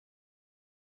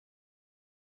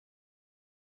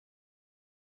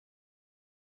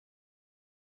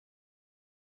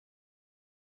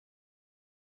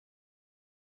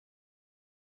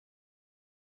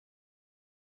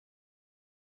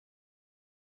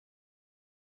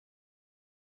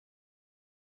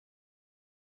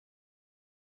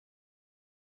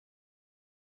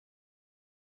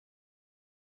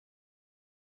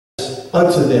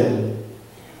unto them.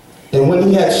 And when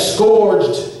he had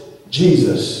scourged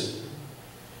Jesus,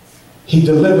 he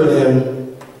delivered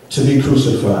him to be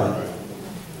crucified.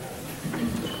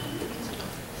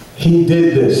 He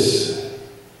did this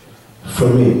for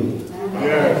me.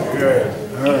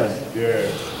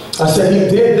 I said, he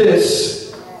did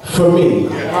this for me.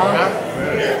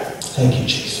 Thank you,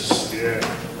 Jesus.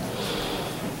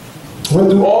 Went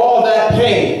through all that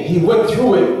pain. He went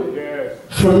through it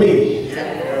for me.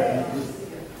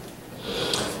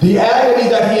 The agony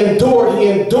that he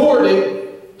endured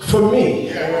it for me.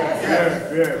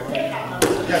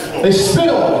 They spit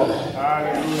on him.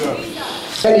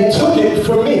 And he took it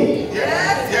for me.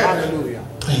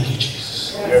 Thank you,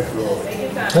 Jesus.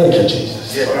 Thank you,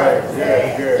 Jesus.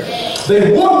 They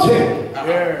whooped him.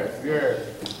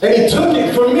 And he took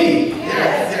it for me.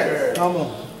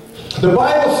 The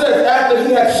Bible says after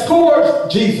he had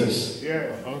scourged Jesus,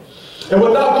 and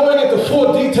without going into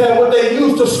full detail, what they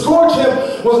used to scourge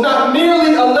him was not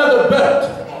merely a leather belt,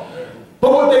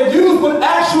 but what they used would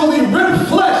actually rip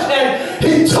flesh, and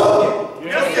he took it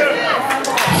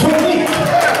for me.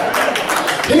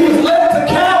 He was led to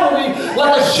Calvary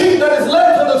like a sheep that is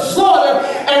led to the slaughter,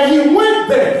 and he went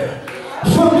there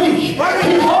for me. He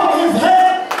hung his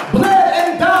head, bled,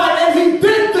 and died, and he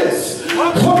did this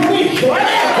for me.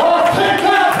 Oh, thank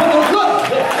God for the blood,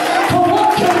 for what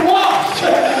can wash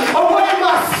away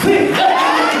my sin.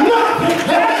 Nothing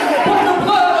but the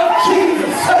blood of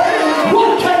Jesus.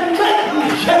 What can make me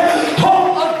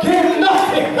whole again?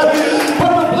 Nothing but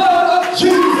the blood of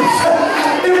Jesus.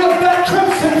 It was that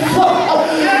crimson flood,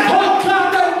 oh God,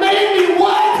 that made me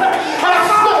white as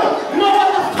snow. No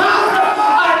other power,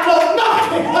 I know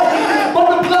nothing but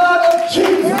the blood of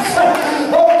Jesus.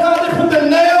 Oh God, they put the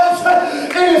nails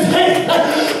in his hand,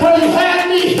 but he had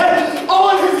me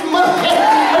on his mind.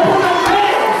 They put the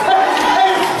nails in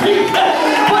his feet,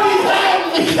 but he had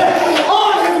me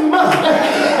on his mind.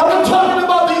 I'm talking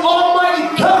about the Almighty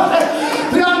God,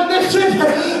 the omniscient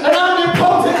and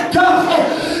omnipotent God.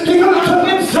 He could have took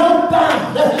himself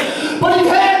down, but he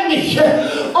had me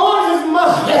on his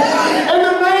mind. In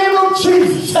the name of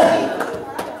Jesus.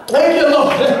 Thank you,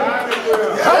 Lord.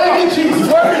 Thank you, Jesus.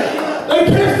 They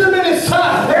pierced him in his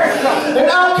side, and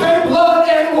out came blood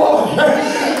and water.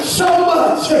 So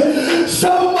much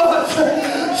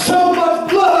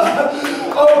blood.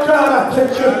 Oh God, I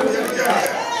thank you.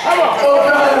 Oh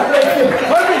God, I thank you.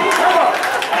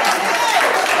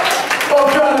 Oh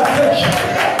God, I thank you.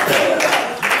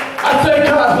 I thank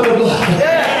God for the blood.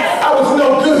 I was no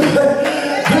good.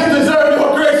 Didn't deserve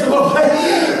your grace, Lord.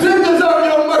 Didn't deserve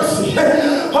your mercy.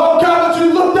 Oh God, but you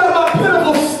looked at my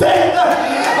pitiful state.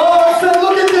 Oh, I said,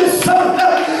 look at this son.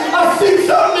 I see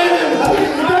something in him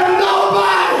that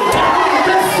nobody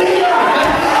can see.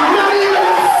 Not even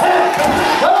himself.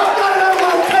 Oh God, I'm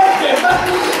going to take him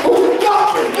who's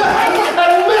walking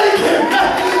and make him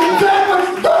that was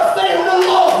thirsty in the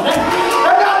Lord.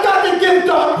 And I got to give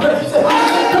God praise.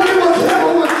 Because it was him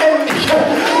who was in me.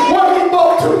 Working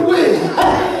both to win.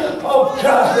 Oh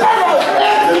God.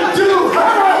 And to do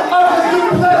of his good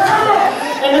pleasure.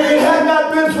 And if it had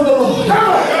not been for the Lord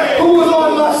who was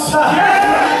on my side,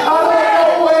 I don't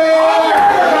know where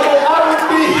I would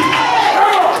be.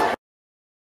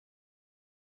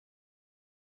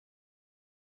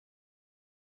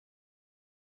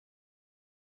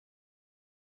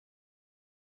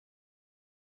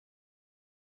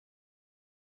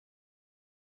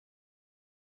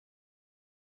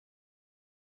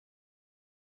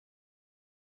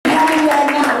 Having that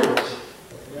knowledge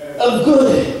of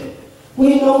good, we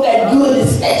know that good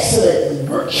is excellent,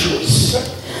 virtuous,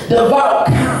 devout,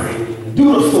 kind,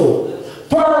 dutiful,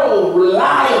 thorough,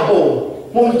 reliable.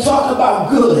 When we talk about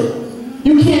good,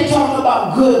 you can't talk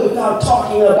about good without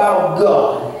talking about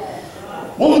God.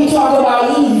 When we talk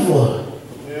about evil,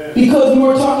 because we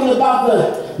were talking about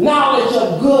the knowledge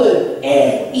of good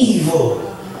and evil.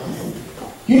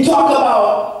 You talk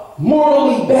about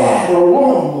morally bad or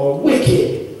wrong or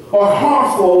wicked or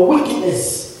harmful or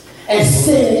wickedness and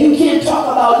sin. You can't talk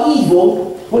about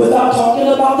evil without talking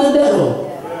about the devil.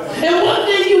 And one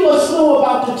thing you must know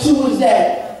about the two is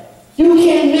that you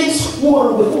can't mix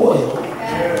water with oil.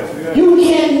 You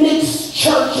can't mix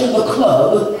church and the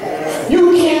club.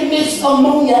 You can't mix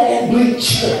ammonia and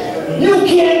bleach. You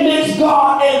can't mix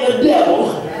God and the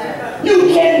devil.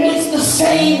 You can't mix the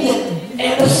saint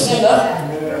and the sinner.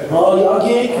 Oh, y'all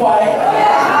getting quiet.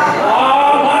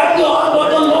 Oh my God, but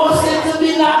the Lord said to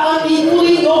be not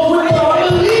unequally yoked with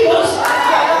believers.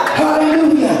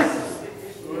 Hallelujah.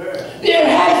 There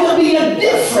has to be a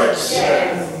difference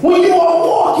when you are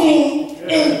walking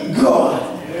in God.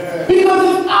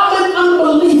 Because if I'm an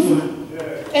unbeliever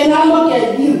and I look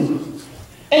at you,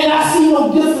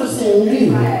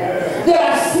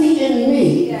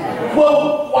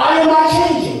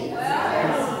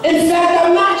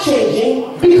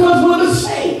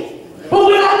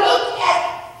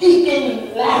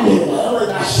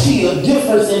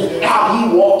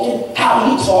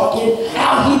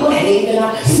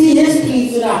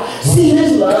 peace, and I see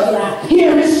his love, and I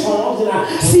hear his songs, and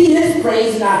I see his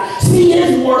praise, and I see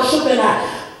his worship, and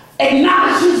I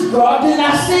acknowledge his God, then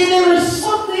I say there is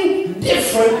something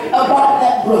different about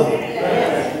that brother.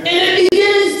 And it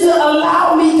begins to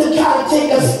allow me to try to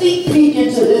take a sneak peek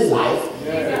into his life.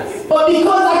 But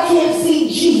because I can't see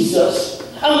Jesus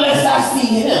unless I see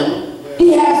him,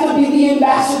 he has to be the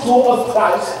ambassador of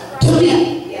Christ to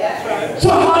me. So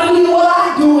hallelujah, what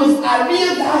I do is I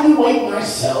reevaluate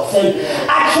myself and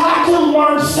I try to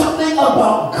learn something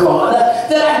about God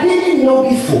that I didn't know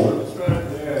before.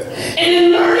 And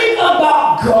in learning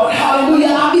about God,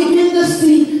 hallelujah, I begin to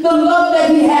see the love that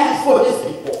he has for his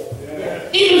people.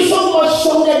 Even so much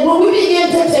so that when we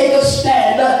begin to take a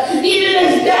stand, even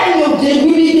as Daniel did,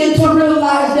 we begin to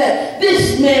realize that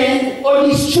this man or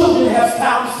these children have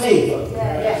found favor.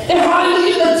 And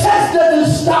hallelujah, the test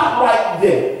doesn't stop right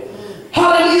there.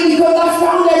 Hallelujah, because I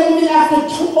found that even after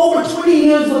over 20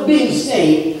 years of being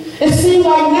saved, it seems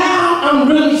like now I'm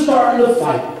really starting to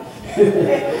fight.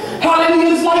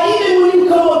 Hallelujah. It's like even when you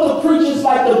come up to preach, it's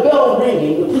like the bell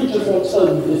ringing. The preachers won't tell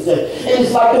you this. And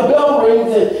it's like the bell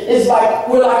rings, and it's like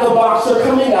we're like a boxer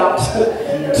coming out to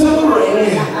the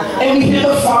ring. And we hear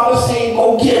the Father saying,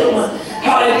 go get him.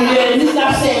 Hallelujah. And he's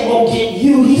not saying go get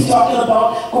you. He's talking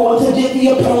about going to get the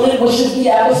opponent, which is the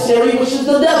adversary, which is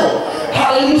the devil.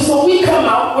 Hallelujah. So we come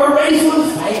out, we're ready for the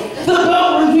fight. The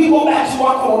bell rings, we go back to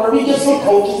our corner, we get some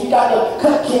coaches, we got the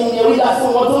cut king there, we got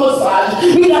someone to massage,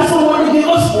 we got someone to give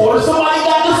us water, somebody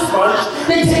got the sponge,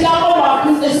 they take out the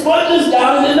rockets, they sponge us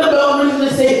down, and then the bell rings and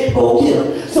they say, go get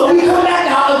him. So we come back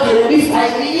out again, and we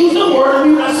fight, we use the word,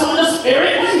 and we wrestle in the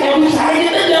spirit, and we try to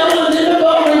get the devil, and then the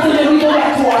bell rings, and then we go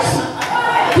back to our seat.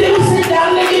 Then we sit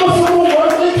down and they give us some more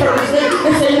words of encouragement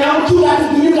and say, now what you got to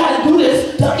do, you got to do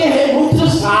this. Tuck your head, move to the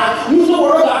side, use the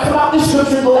word of God, come out this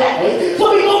scripture and go that way.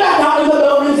 So we go back out in the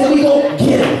buildings and we go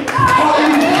get him.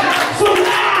 Hallelujah. So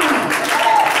now,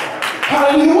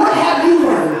 hallelujah, what have you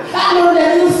learned? I learned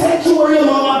that in the sanctuary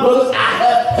among my brothers, I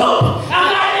have help. I'm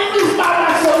not in this by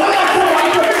myself. I got somebody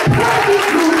to help me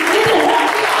through. It can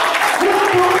help me out. What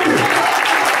I'm going to do.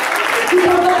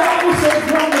 Because the Bible says,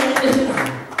 no man is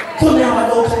enough. So now I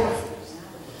go to my friends.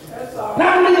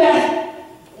 Not only that,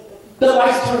 the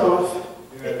lights turn off,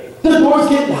 the doors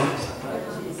get locked.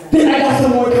 Then I got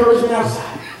some more encouragement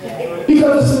outside.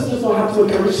 Because the sisters know how to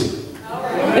encourage you.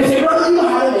 They say, brother, you know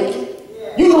how to make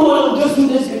it. You know what, just do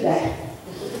this, get that.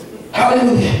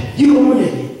 Hallelujah. You know what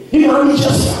it is. You're going to meet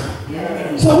your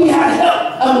son. So we have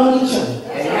help among each other.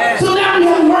 So now we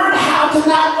have learned how to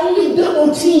not only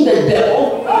double team the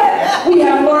devil, we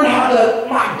have learned how to,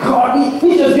 my God,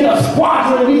 we just get a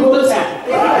squadron and we go to town.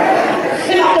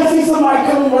 And I can see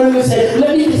somebody coming running and say,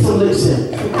 let me get some lips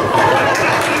in.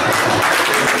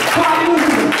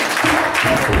 Hallelujah.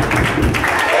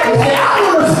 They say, I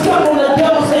want to step on the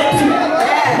devil's head too.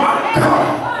 My God.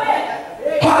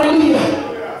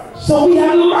 Hallelujah. So we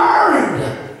have learned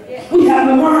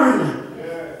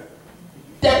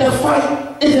that the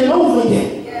fight isn't over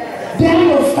yet.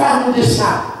 Daniel found this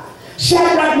out.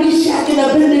 Shadrach, Meshach, and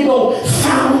Abednego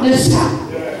found this out.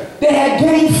 They had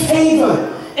gained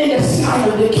favor in the sight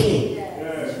of the king.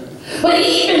 But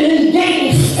even in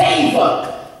gaining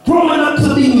favor, growing up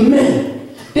to be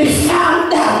men, they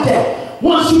found out that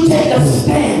once you take a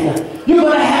stand, you're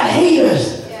going to have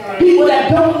haters, people that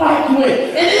don't like you. And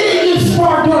it didn't just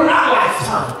start during our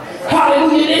lifetime.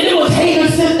 Hallelujah. And it was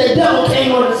haters since the devil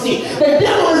came on the scene. The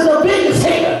devil is the biggest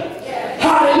hater.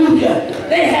 Hallelujah.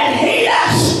 They had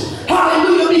haters.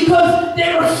 Hallelujah. Because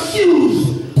they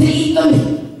refused to eat the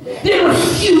meat. They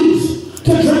refused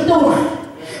to drink the wine.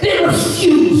 They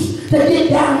refused to get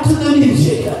down to the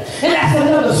music. And that's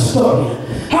another story.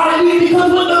 Hallelujah.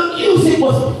 Because when the music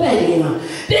was playing,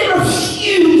 they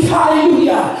refused,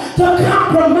 hallelujah, to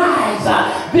compromise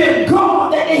their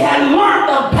God that they had learned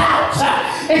about.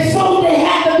 And so they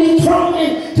had to be thrown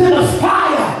into the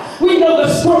fire. We know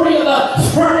the story of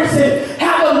the furnace and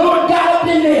how the Lord got up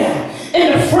in there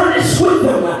in the furnace with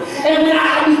them. And when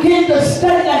I began to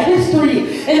study the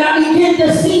history and I began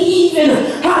to see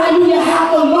even, hallelujah,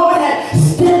 how the Lord had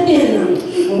stepped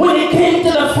in when it came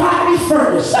to the fiery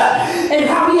furnace and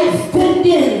how he had stepped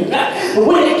in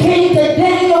when it came to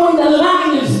Daniel in the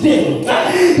lion's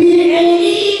den. He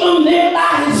ain't even there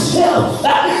by himself.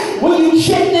 When you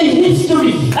check the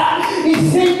history, he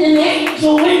sent an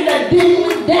angel in the den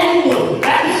with Daniel.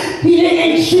 He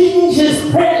didn't change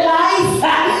his prayer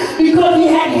life because he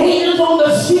had haters on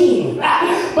the scene.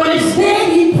 But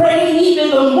instead he prayed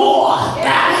even the more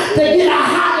to get a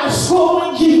higher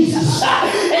score with Jesus.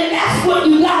 And that's what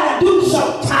you got to do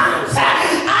sometimes.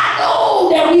 I know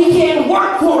that we can't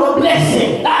work for a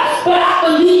blessing, but I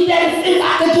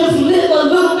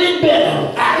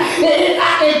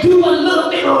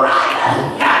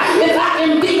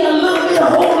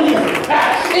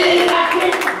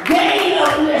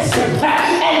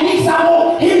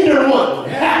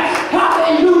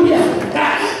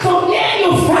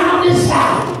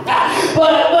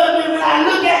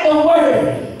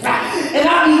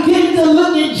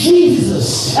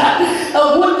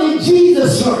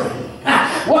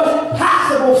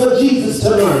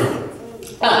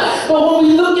But when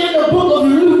we look at the book of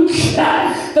Luke,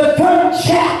 the 3rd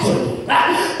chapter,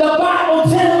 the Bible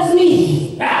tells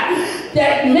me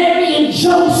that Mary and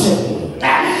Joseph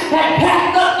had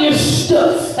packed up their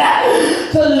stuff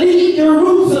to leave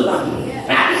Jerusalem.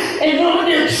 And on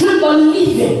their trip of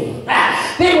leaving,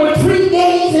 they were 3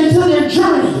 days into their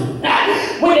journey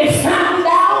when they found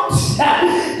out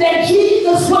that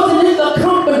Jesus wasn't in the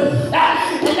company.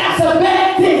 And that's a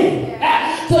bad thing,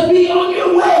 to be on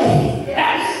your way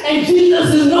and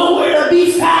Jesus is nowhere to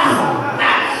be found.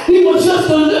 He was just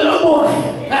a little boy.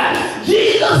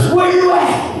 Jesus, where you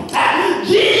at?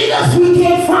 Jesus, we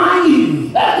can't find you.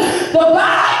 The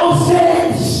Bible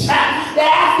says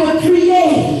that after 3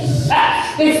 days,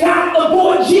 they found the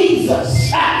boy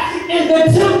Jesus in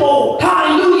the temple,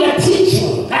 hallelujah,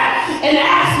 teaching and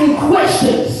asking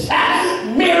questions.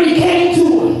 Mary came to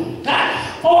him,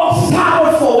 all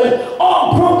sorrowful and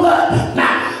all broke up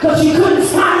because she couldn't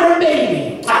find her baby.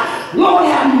 Lord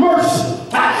have mercy.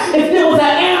 If there was an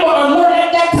Amber Alert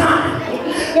at that time,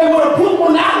 they would have put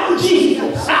one out on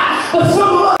Jesus. But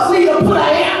some of us need to put an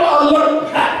Amber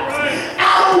Alert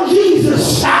out on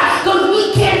Jesus because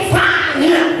we can't find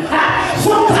him.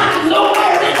 Sometimes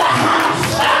nowhere in the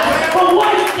house. But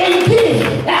what they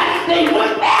did, they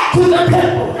went back to the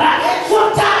temple.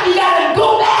 Sometimes you got to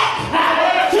go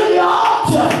back to the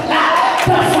altar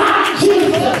to find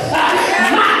Jesus.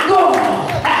 My God,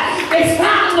 they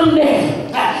found him there.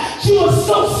 She was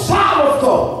so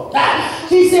sorrowful.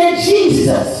 She said,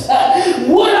 Jesus,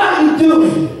 what are you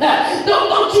doing?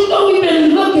 Don't you know we've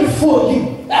been looking for you?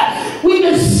 We've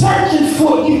been searching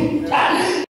for you.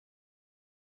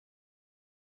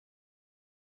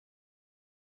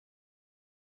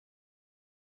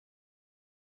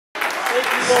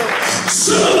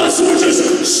 Some of us were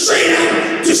just straight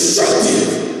out destructive.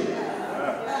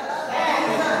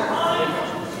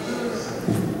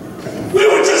 We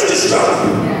were just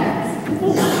destructive.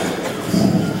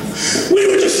 We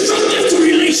were destructive to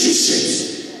relationships.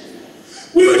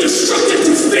 We were destructive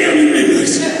to family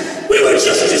members. We were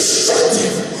just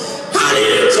destructive. How do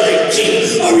you couldn't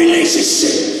keep a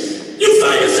relationship? You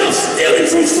find yourself stealing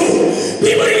from folk.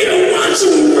 People didn't even want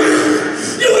you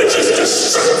around. You were just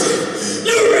destructive.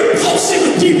 You were repulsive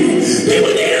to people.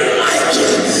 People didn't like you.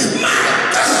 My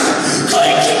God,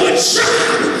 couldn't keep a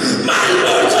job. My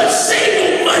Lord, couldn't save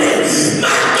no money.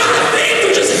 My God, things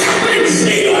were just happening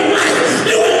in your life.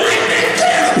 You were like that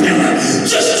caterpillar,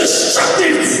 just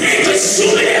destructive and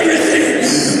consuming everything.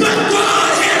 But God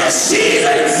had a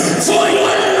season for your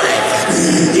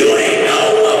life. You ain't know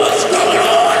what was going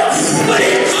on, but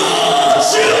He called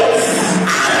you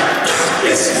out of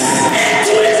darkness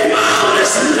into His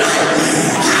marvelous light.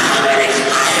 How many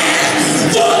glad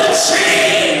for the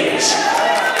change?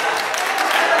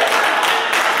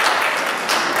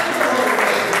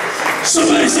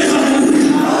 Somebody say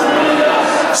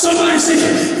hallelujah. Somebody say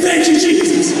thank you,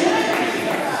 Jesus.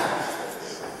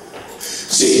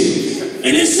 See,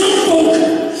 and then some folk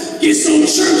get so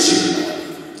churchy,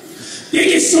 they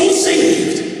get so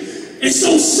saved and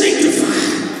so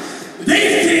sanctified, they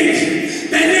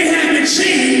think that they have been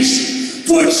changed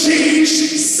for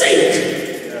change's sake.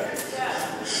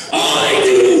 All they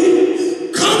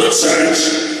do, come to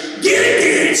church, get a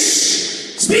dance,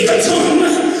 speak a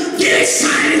tongue, get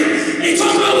excited, and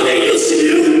talk about what they used to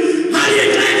do. How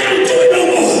you glad they don't do it no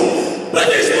more? But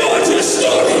there's more to the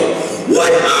story.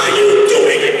 What are you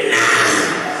doing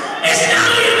now? It's not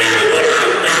only matter what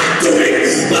I'm not doing,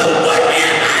 but what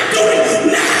am I doing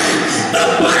now? The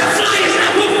butterfly is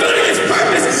not fulfilling its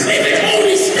purpose if it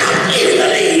only stopped eating the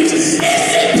leaves. It's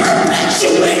in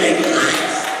perpetuating life.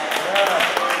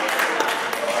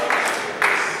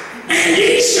 And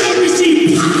ye shall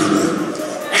receive power.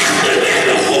 After that,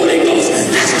 the Holy Ghost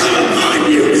has come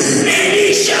upon you, and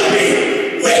ye shall be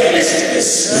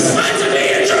witnesses unto me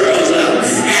in Jerusalem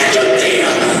and Judea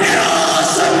and all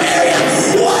Samaria.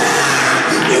 What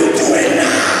are you doing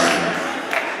now?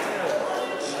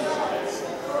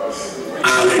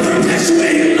 Are we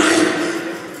perpetuating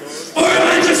life? Or am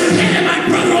I just patting my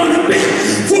brother on the back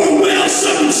for a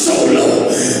well-sung solo?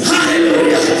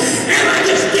 Hallelujah. Am I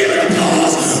just giving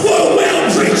applause for a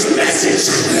well-preached message?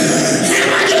 Am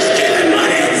I just giving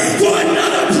money for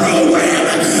another program?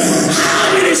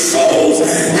 How many souls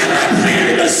have I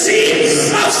planted the seed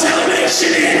of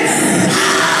salvation in?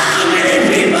 How many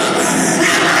people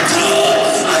have I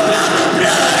told about the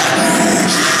blood?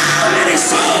 How many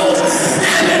souls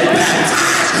have been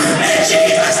baptized in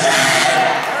Jesus' name?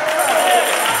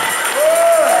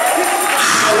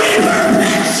 Are we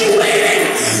perpetuating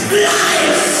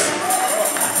life?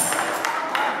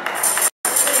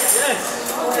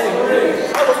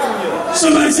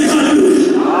 Somebody say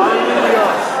hallelujah.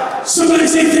 Somebody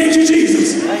say, thank you,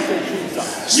 Jesus.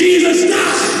 Jesus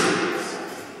died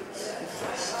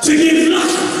to give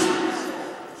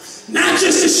life. Not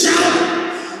just a shout,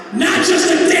 not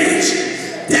just a dance.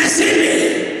 That's in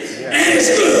there. And it's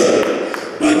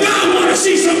good. But God wants to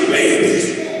see some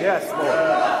babies. Yes, Lord.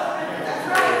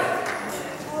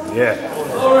 Yeah.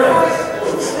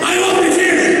 I often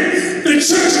hear the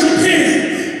church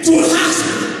compared to a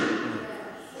hospital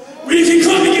where you can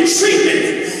come and get treatment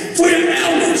for your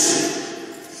ailments.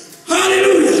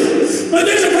 Hallelujah. But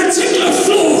there's a particular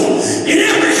floor in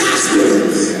every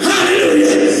hospital.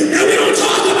 Hallelujah. That we don't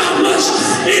talk about much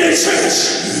in the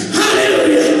church.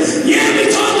 Hallelujah. Yeah,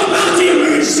 we talk about the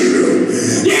emergency room.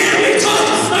 Yeah, we talk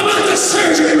about the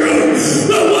surgery room.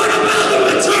 But what about the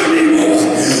maternity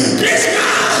ward? This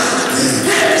God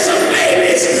having some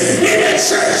babies in the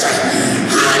church.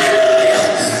 Hallelujah.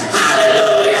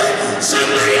 Hallelujah.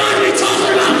 Somebody ought to be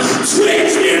talking about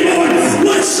twins being born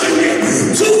one Sunday,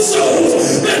 2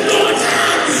 souls that going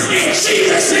down in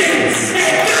Jesus' name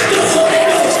and got the Holy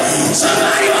Ghost.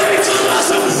 Somebody ought to be talking about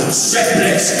some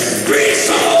triplets, 3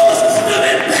 souls that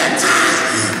have been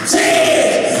baptized,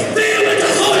 saved, filled with the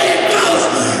Holy Ghost.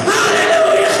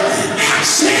 Hallelujah.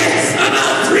 Acts said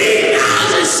about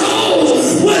 3,000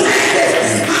 souls was added.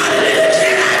 Hallelujah.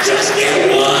 Can I just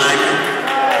get one?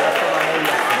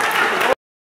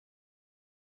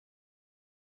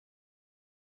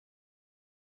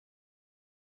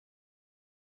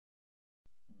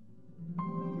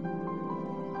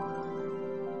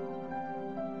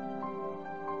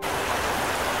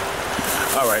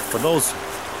 All right, for those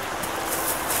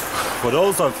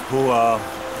of who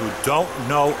don't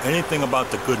know anything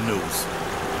about the good news,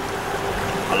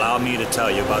 allow me to tell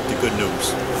you about the good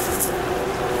news.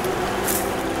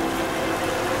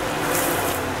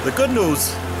 The good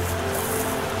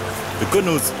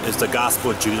news is the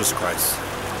gospel of Jesus Christ.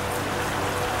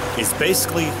 It's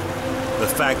basically the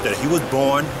fact that he was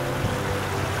born,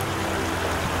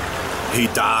 he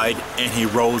died, and he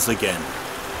rose again.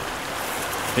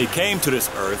 He came to this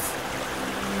earth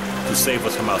to save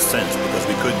us from our sins because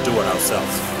we couldn't do it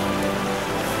ourselves.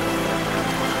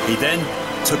 He then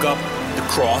took up the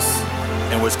cross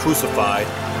and was crucified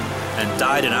and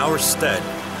died in our stead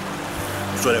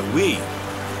so that we,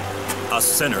 us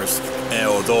sinners,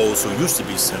 or those who used to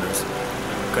be sinners,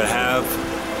 could have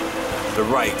the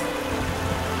right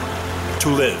to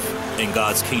live in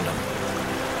God's kingdom.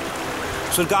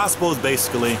 So the gospel is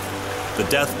basically the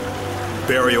death,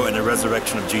 burial, and the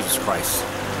resurrection of Jesus Christ.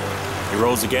 He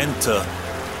rose again to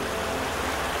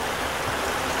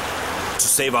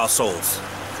save our souls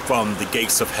from the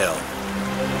gates of hell.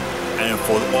 And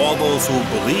for all those who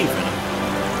believe in him,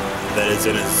 that is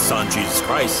in his son Jesus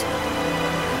Christ,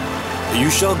 you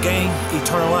shall gain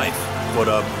eternal life. For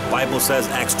the Bible says,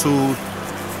 Acts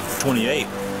 2:28,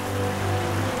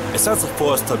 it says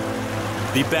for us to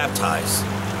be baptized.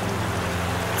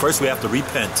 First we have to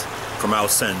repent from our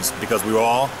sins because we were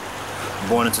all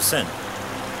born into sin.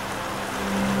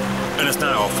 And it's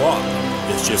not our fault.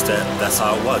 It's just that that's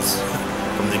how it was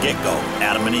from the get-go,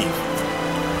 Adam and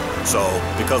Eve. So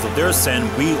because of their sin,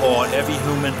 we all, every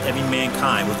human, every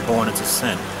mankind was born into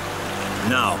sin.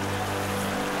 Now,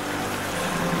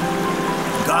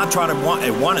 God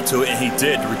wanted to, and he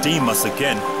did redeem us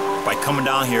again by coming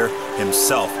down here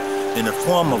himself in the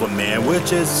form of a man,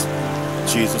 which is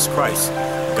Jesus Christ,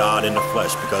 God in the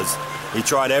flesh, because he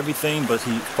tried everything, but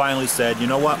he finally said, you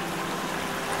know what?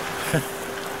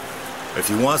 If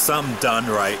you want something done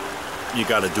right, you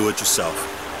got to do it yourself.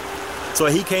 So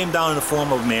he came down in the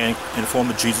form of a man, in the form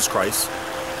of Jesus Christ,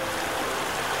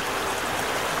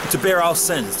 to bear our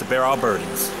sins, to bear our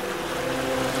burdens.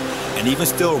 And even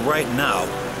still right now,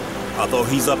 although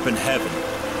he's up in heaven,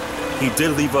 he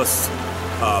did leave us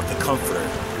the Comforter,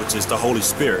 which is the Holy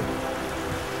Spirit,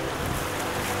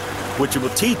 which will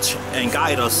teach and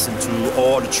guide us into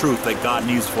all the truth that God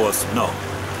needs for us to know.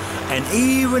 And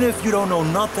even if you don't know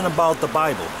nothing about the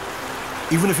Bible,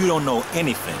 even if you don't know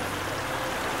anything,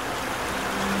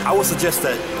 I would suggest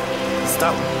that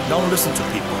don't listen to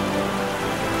people.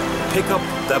 Pick up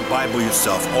that Bible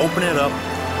yourself, open it up,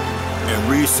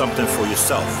 and read something for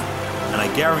yourself. And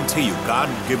I guarantee you, God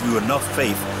will give you enough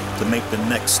faith to make the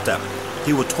next step.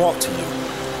 He will talk to you.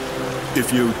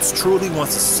 If you truly want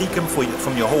to seek him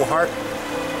from your whole heart,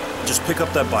 just pick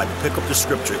up that Bible, pick up the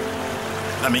scripture.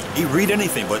 I mean, you read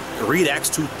anything, but read Acts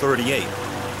 2:38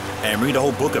 and read the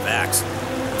whole book of Acts,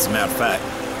 as a matter of fact.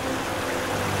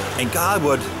 And God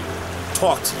would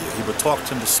talk to you. He would talk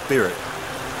to the Spirit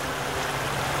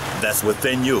that's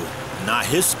within you. Not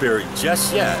his spirit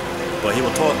just yet, but he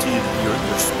will talk to you, your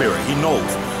spirit. He knows.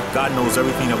 God knows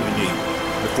everything that we need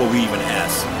before we even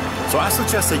ask. So I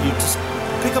suggest that you just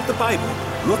pick up the Bible,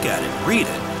 look at it, read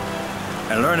it,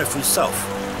 and learn it for yourself.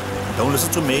 Don't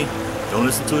listen to me. Don't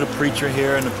listen to the preacher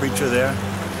here and the preacher there.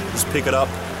 Just pick it up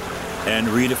and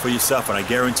read it for yourself. And I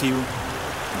guarantee you,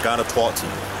 God will talk to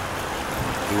you.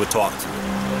 He will talk to you.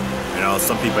 You know,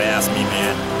 some people ask me,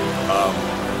 man,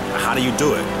 how do you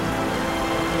do it?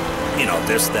 You know,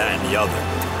 this, that, and the other.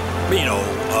 You know,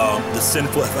 the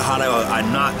sinful, how do I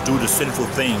not do the sinful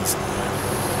things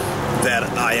that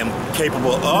I am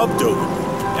capable of doing?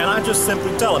 And I just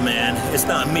simply tell him, man, it's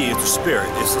not me, it's the Spirit.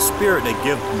 It's the Spirit that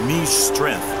gives me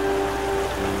strength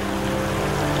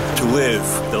to live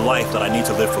the life that I need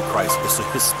to live for Christ. It's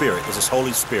His Spirit, it's His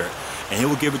Holy Spirit. And He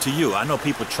will give it to you. I know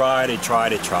people try, they try.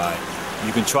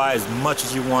 You can try as much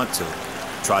as you want to.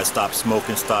 Try to stop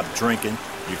smoking, stop drinking.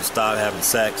 You can stop having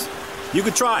sex. You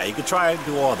can try to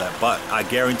do all that. But I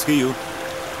guarantee you,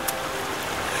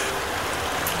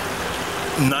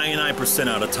 99%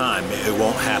 of the time, it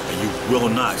won't happen. You will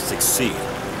not succeed.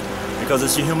 Because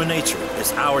it's your human nature.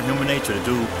 It's our human nature to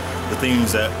do the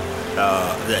things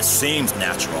that seems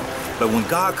natural. But when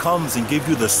God comes and gives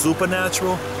you the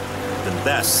supernatural, then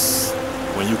that's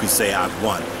when you can say, I've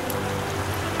won.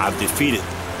 I've defeated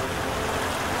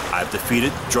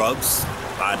drugs.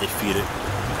 I defeated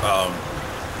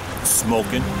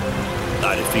smoking.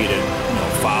 I defeated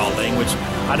foul language.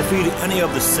 I defeated any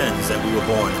of the sins that we were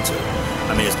born into.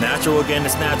 I mean, it's natural again.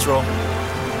 It's natural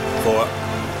for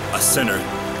a sinner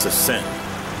to sin.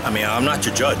 I mean, I'm not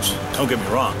your judge. Don't get me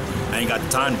wrong. I ain't got the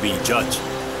time to be a judge.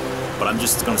 But I'm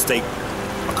just going to state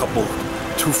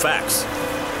two facts.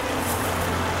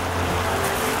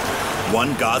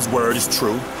 One, God's word is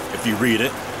true if you read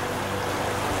it.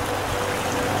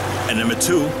 And number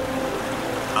two,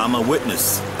 I'm a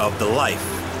witness of the life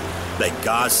that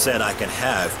God said I can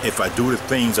have if I do the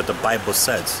things that the Bible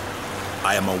says.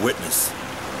 I am a witness.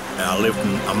 And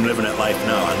I'm living that life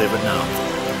now. I live it now.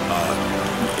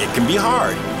 It can be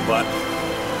hard, but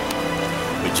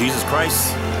with Jesus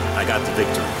Christ, I got the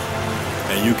victory.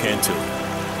 And you can too.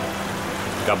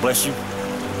 God bless you.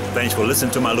 Thanks for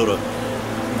listening to my little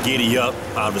giddy up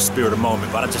out of the spirit of the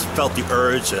moment. But I just felt the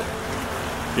urge to,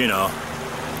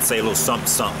 say a little something,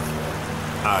 something.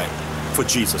 All right, for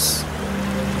Jesus.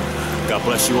 God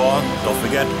bless you all. Don't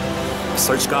forget,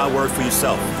 search God's word for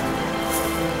yourself.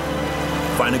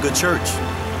 Find a good church.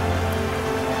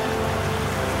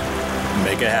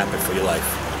 Make it happen for your life.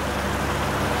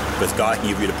 Because God can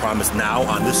give you the promise now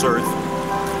on this earth,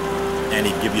 and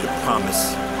He can give you the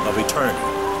promise of eternity.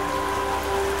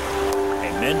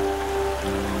 Amen.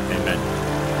 Amen.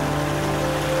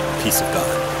 Peace of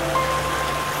God.